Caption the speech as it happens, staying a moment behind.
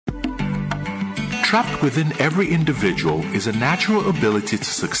Trapped within every individual is a natural ability to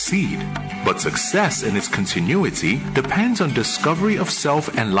succeed, but success in its continuity depends on discovery of self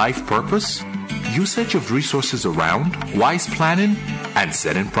and life purpose, usage of resources around, wise planning, and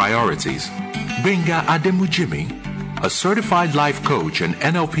setting priorities. Gbenga Ademujimi, a certified life coach and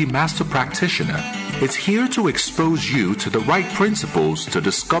NLP master practitioner, is here to expose you to the right principles to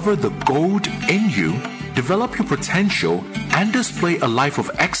discover the gold in you, develop your potential, and display a life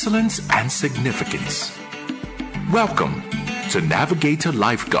of excellence and significance. Welcome to Navigator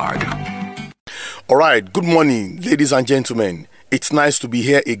Lifeguard. All right, good morning, ladies and gentlemen. It's nice to be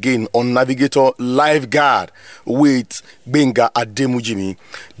here again on Navigator Lifeguard with Gbenga Ademujimi.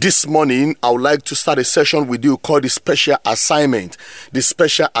 This morning, I would like to start a session with you called the special assignment. The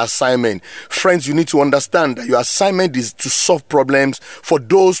special assignment. Friends, you need to understand that your assignment is to solve problems for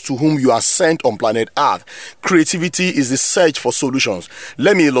those to whom you are sent on planet Earth. Creativity is the search for solutions.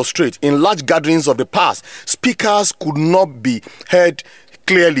 Let me illustrate. In large gatherings of the past, speakers could not be heard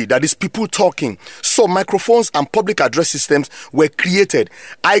clearly, that is people talking. So microphones and public address systems were created.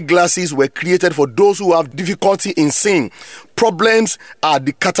 Eyeglasses were created for those who have difficulty in seeing. Problems are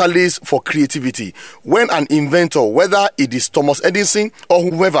the catalyst for creativity. When an inventor, whether it is Thomas Edison or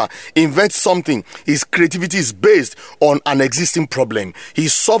whoever, invents something, his creativity is based on an existing problem. He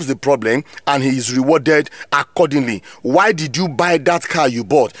solves the problem and he is rewarded accordingly. Why did you buy that car you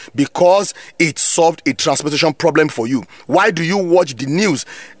bought? Because it solved a transportation problem for you. Why do you watch the news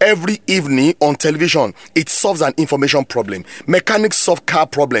every evening on television? It solves an information problem. Mechanics solve car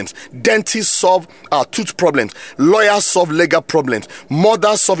problems. Dentists solve tooth problems. Lawyers solve legal problems.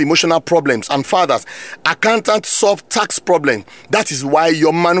 Mothers solve emotional problems, and fathers, accountants solve tax problems. That is why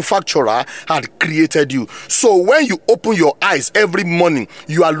your manufacturer had created you. So when you open your eyes every morning,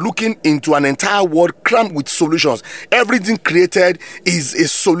 you are looking into an entire world crammed with solutions. Everything created is a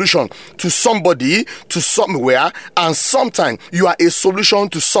solution to somebody, to somewhere, and sometimes you are a solution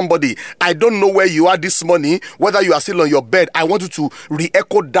to somebody. I don't know where you are this morning, whether you are still on your bed. I want you to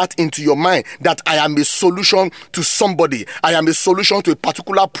re-echo that into your mind, that I am a solution to somebody. I am a solution to a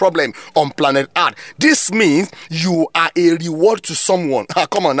particular problem on planet Earth. This means you are a reward to someone.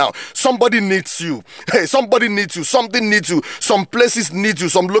 Come on now. Somebody needs you. Hey, somebody needs you. Something needs you. Some places need you.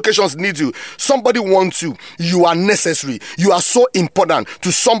 Some locations need you. Somebody wants you. You are necessary. You are so important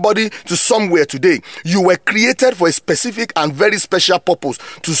to somebody, to somewhere today. You were created for a specific and very special purpose,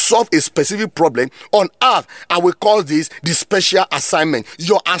 to solve a specific problem on Earth. I will call this the special assignment.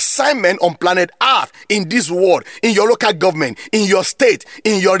 Your assignment on planet Earth, in this world, in your local government, in your state,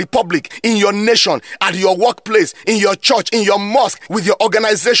 in your republic, in your nation, at your workplace, in your church, in your mosque, with your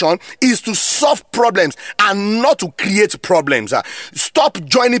organization, is to solve problems and not to create problems. Stop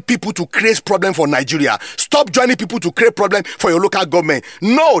joining people to create problems for Nigeria. Stop joining people to create problems for your local government.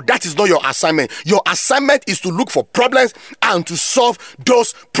 No, that is not your assignment. Your assignment is to look for problems and to solve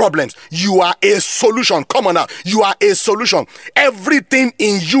those problems. You are a solution. Come on now. You are a solution. Everything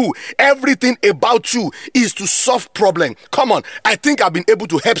in you, everything about you is to solve problems. Come on. I think I've been able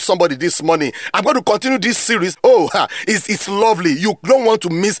to help somebody this morning. I'm going to continue this series. It's lovely. You don't want to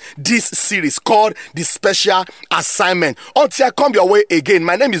miss this series called The Special Assignment. Until I come your way again,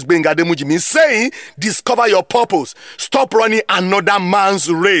 my name is Gbenga Ademujimi, saying, discover your purpose. Stop running another man's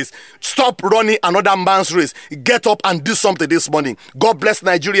race. Stop running another man's race. Get up and do something this morning. God bless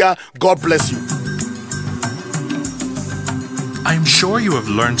Nigeria. God bless you. I am sure you have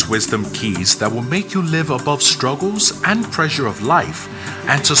learned wisdom keys that will make you live above struggles and pressure of life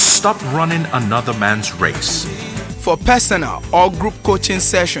and to stop running another man's race. For personal or group coaching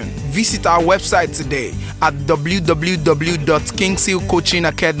session, visit our website today at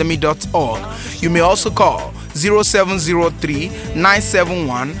www.kingshillcoachingacademy.org. You may also call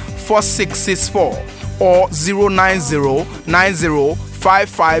 0703-971-4664 or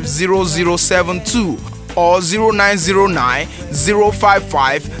 090-9055-0072 or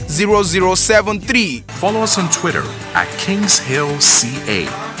 0909-055-0073. Follow us on Twitter at KingsHillCA.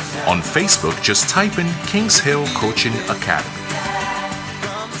 On Facebook, just type in Kings Hill Coaching Academy.